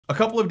A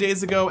couple of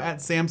days ago at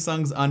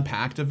Samsung's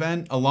Unpacked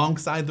event,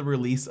 alongside the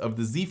release of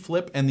the Z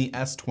Flip and the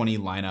S20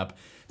 lineup,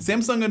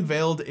 Samsung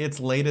unveiled its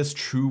latest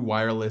true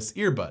wireless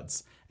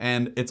earbuds.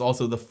 And it's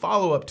also the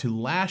follow-up to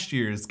last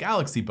year's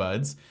Galaxy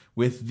Buds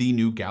with the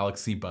new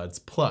Galaxy Buds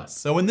Plus.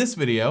 So in this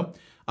video,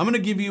 I'm gonna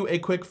give you a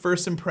quick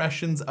first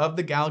impressions of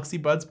the Galaxy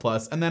Buds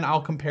Plus, and then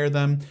I'll compare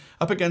them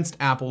up against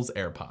Apple's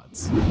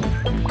AirPods.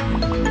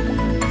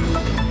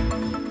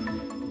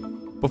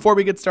 Before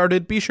we get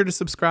started, be sure to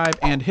subscribe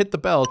and hit the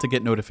bell to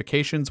get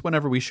notifications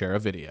whenever we share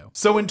a video.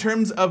 So in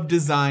terms of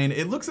design,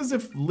 it looks as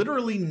if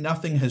literally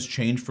nothing has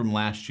changed from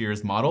last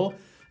year's model,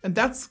 and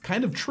that's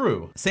kind of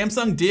true.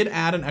 Samsung did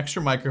add an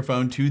extra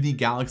microphone to the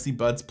Galaxy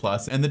Buds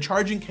Plus, and the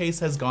charging case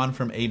has gone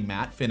from a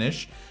matte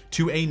finish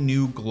to a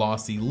new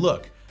glossy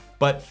look.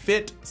 But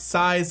fit,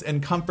 size,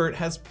 and comfort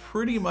has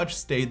pretty much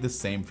stayed the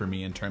same for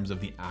me in terms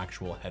of the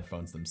actual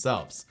headphones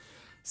themselves.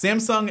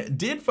 Samsung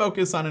did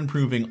focus on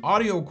improving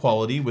audio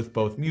quality with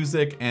both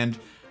music and,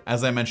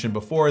 as I mentioned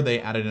before, they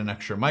added an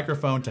extra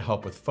microphone to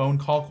help with phone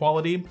call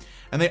quality,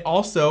 and they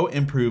also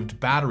improved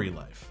battery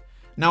life.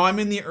 Now I'm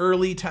in the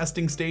early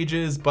testing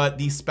stages, but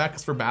the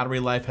specs for battery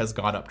life has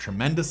gone up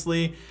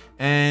tremendously,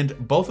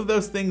 and both of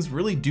those things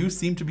really do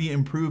seem to be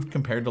improved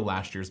compared to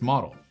last year's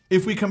model.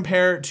 If we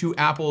compare to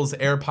Apple's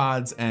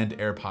AirPods and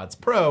AirPods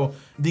Pro,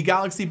 the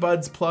Galaxy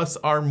Buds Plus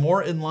are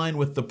more in line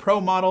with the Pro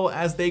model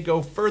as they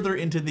go further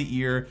into the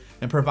ear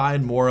and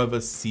provide more of a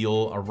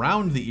seal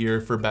around the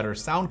ear for better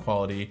sound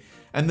quality,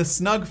 and the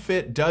snug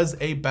fit does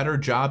a better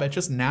job at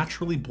just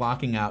naturally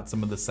blocking out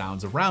some of the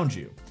sounds around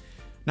you.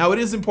 Now, it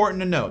is important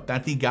to note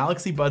that the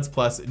Galaxy Buds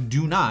Plus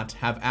do not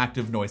have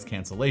active noise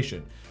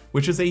cancellation,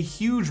 which is a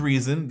huge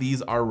reason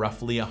these are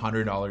roughly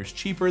 $100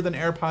 cheaper than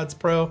AirPods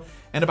Pro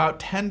and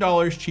about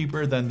 $10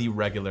 cheaper than the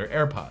regular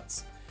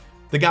AirPods.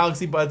 The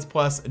Galaxy Buds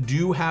Plus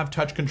do have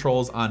touch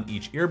controls on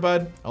each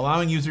earbud,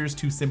 allowing users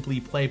to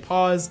simply play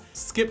pause,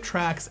 skip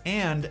tracks,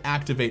 and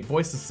activate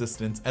voice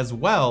assistants as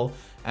well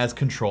as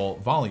control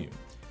volume.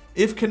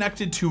 If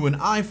connected to an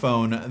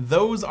iPhone,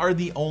 those are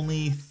the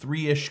only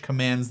 3-ish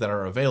commands that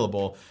are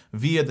available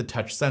via the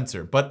touch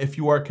sensor. But if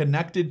you are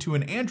connected to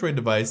an Android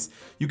device,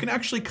 you can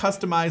actually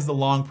customize the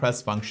long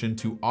press function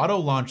to auto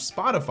launch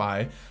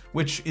Spotify,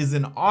 which is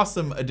an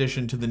awesome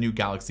addition to the new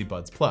Galaxy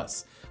Buds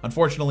Plus.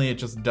 Unfortunately, it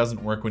just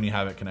doesn't work when you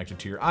have it connected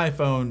to your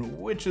iPhone,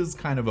 which is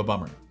kind of a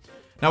bummer.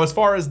 Now, as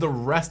far as the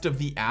rest of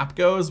the app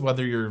goes,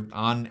 whether you're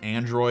on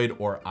Android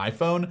or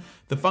iPhone,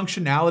 the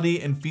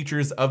functionality and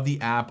features of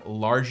the app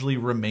largely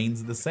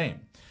remains the same.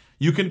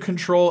 You can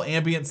control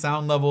ambient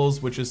sound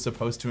levels, which is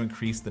supposed to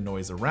increase the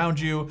noise around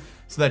you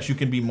so that you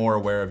can be more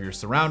aware of your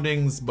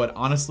surroundings. But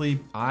honestly,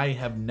 I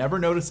have never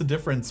noticed a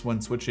difference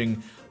when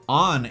switching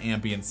on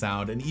ambient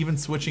sound and even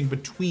switching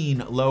between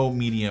low,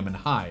 medium, and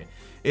high.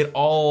 It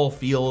all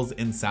feels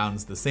and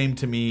sounds the same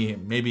to me.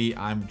 Maybe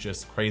I'm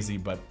just crazy,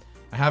 but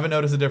I haven't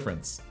noticed a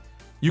difference.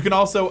 You can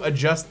also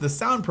adjust the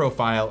sound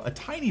profile a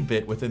tiny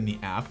bit within the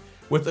app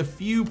with a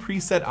few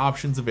preset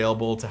options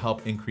available to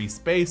help increase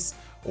bass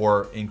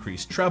or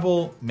increase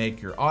treble,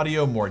 make your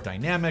audio more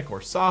dynamic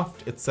or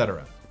soft,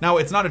 etc. Now,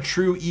 it's not a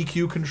true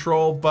EQ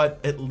control, but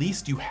at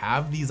least you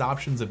have these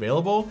options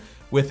available.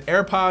 With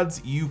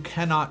AirPods, you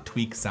cannot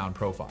tweak sound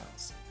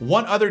profiles.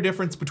 One other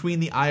difference between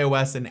the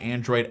iOS and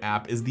Android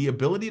app is the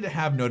ability to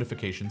have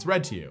notifications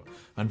read to you.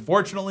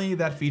 Unfortunately,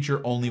 that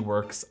feature only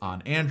works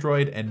on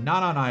Android and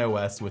not on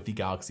iOS with the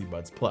Galaxy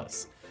Buds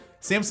Plus.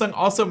 Samsung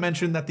also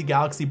mentioned that the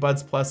Galaxy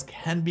Buds Plus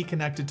can be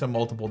connected to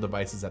multiple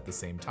devices at the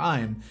same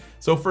time.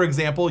 So for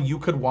example, you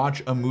could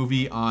watch a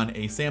movie on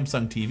a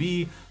Samsung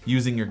TV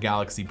using your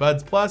Galaxy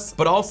Buds Plus,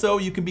 but also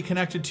you can be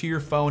connected to your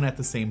phone at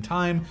the same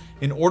time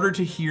in order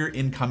to hear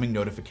incoming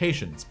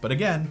notifications. But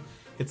again,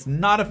 it's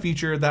not a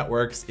feature that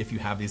works if you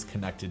have these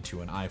connected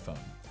to an iPhone.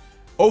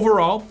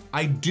 Overall,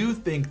 I do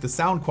think the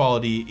sound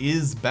quality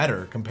is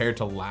better compared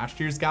to last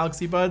year's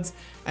Galaxy Buds,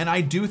 and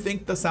I do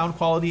think the sound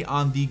quality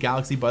on the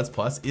Galaxy Buds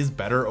Plus is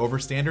better over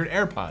standard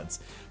AirPods,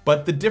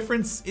 but the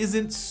difference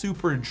isn't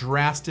super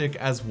drastic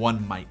as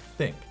one might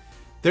think.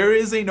 There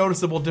is a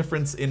noticeable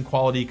difference in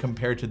quality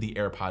compared to the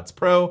AirPods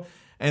Pro,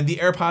 and the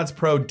AirPods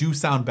Pro do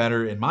sound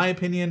better in my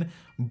opinion,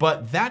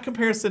 but that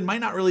comparison might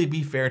not really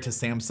be fair to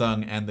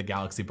Samsung and the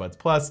Galaxy Buds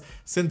Plus,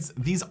 since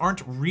these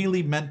aren't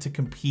really meant to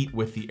compete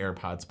with the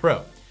AirPods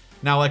Pro.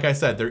 Now, like I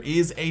said, there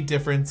is a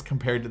difference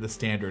compared to the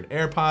standard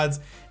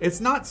AirPods.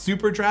 It's not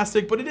super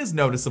drastic, but it is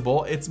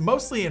noticeable. It's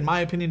mostly, in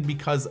my opinion,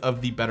 because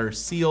of the better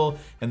seal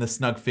and the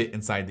snug fit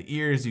inside the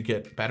ears. You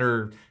get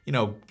better,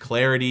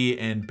 clarity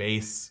and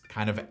bass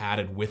kind of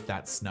added with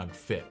that snug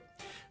fit.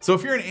 So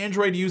if you're an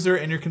Android user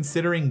and you're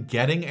considering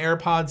getting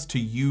AirPods to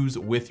use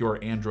with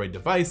your Android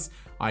device,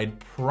 I'd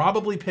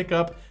probably pick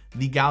up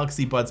the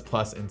Galaxy Buds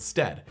Plus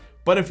instead.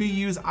 But if you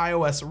use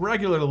iOS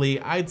regularly,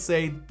 I'd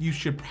say you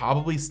should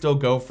probably still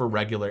go for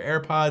regular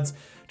AirPods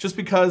just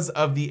because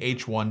of the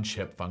H1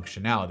 chip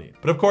functionality.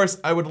 But of course,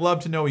 I would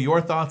love to know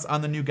your thoughts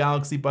on the new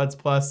Galaxy Buds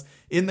Plus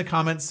in the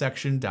comments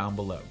section down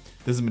below.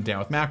 This has been Dan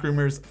with Mac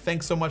Rumors.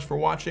 Thanks so much for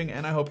watching,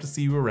 and I hope to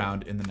see you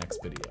around in the next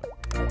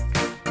video.